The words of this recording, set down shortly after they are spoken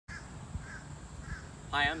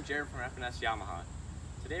Hi, I'm Jared from F&S Yamaha.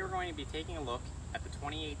 Today we're going to be taking a look at the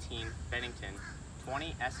 2018 Bennington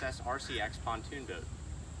 20SSRCX pontoon boat.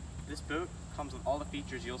 This boat comes with all the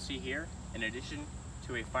features you'll see here, in addition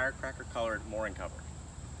to a firecracker colored mooring cover.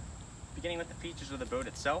 Beginning with the features of the boat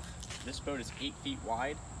itself, this boat is 8 feet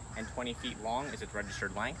wide and 20 feet long is its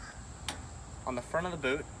registered length. On the front of the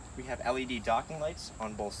boat, we have LED docking lights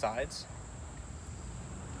on both sides.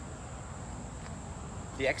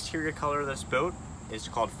 The exterior color of this boat is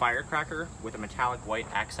called firecracker with a metallic white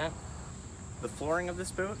accent. The flooring of this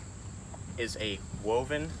boat is a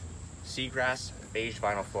woven seagrass beige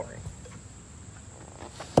vinyl flooring.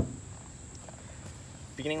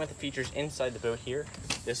 Beginning with the features inside the boat here,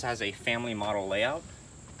 this has a family model layout.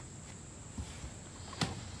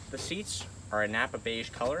 The seats are a Napa beige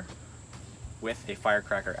color with a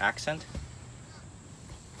firecracker accent.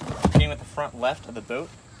 Beginning with the front left of the boat,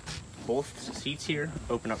 both seats here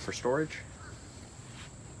open up for storage.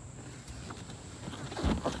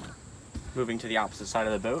 Moving to the opposite side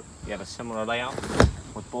of the boat, we have a similar layout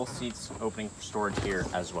with both seats opening for storage here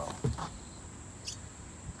as well.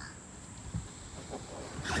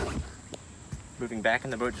 Moving back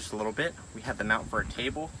in the boat just a little bit, we have the mount for a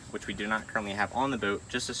table, which we do not currently have on the boat,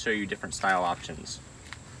 just to show you different style options.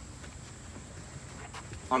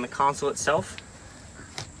 On the console itself,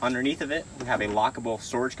 underneath of it, we have a lockable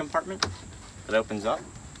storage compartment that opens up.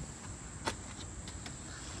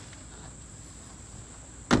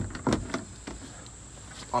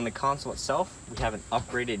 On the console itself, we have an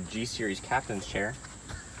upgraded G-Series captain's chair,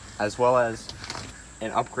 as well as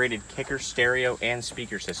an upgraded kicker stereo and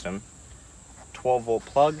speaker system, 12-volt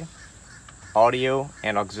plug, audio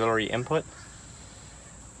and auxiliary input.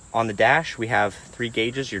 On the dash, we have 3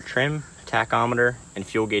 gauges, your trim, tachometer, and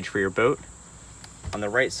fuel gauge for your boat. On the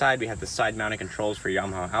right side, we have the side-mounted controls for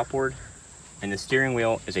Yamaha outboard, and the steering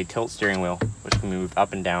wheel is a tilt steering wheel, which can be moved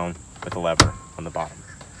up and down with a lever on the bottom.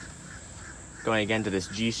 Going again to this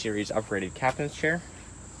G-Series upgraded captain's chair.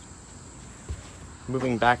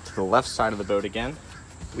 Moving back to the left side of the boat again,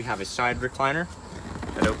 we have a side recliner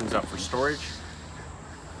that opens up for storage,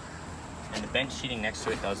 and the bench seating next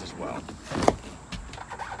to it does as well.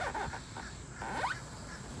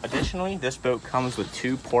 Additionally, this boat comes with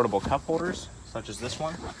 2 portable cup holders, such as this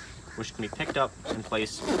one, which can be picked up and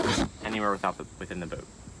placed anywhere within the boat.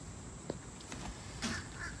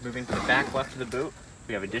 Moving to the back left of the boat,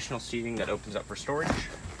 we have additional seating that opens up for storage.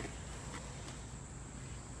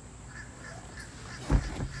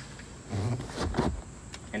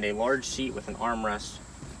 And a large seat with an armrest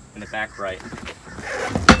in the back right,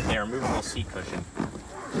 and a removable seat cushion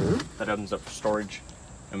that opens up for storage.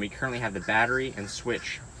 And we currently have the battery and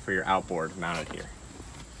switch for your outboard mounted here.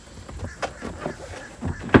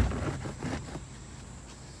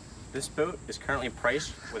 This boat is currently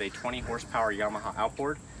priced with a 20 horsepower Yamaha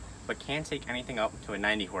outboard, but can take anything up to a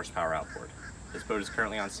 90 horsepower outboard. This boat is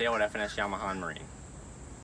currently on sale at F&S Yamaha and Marine.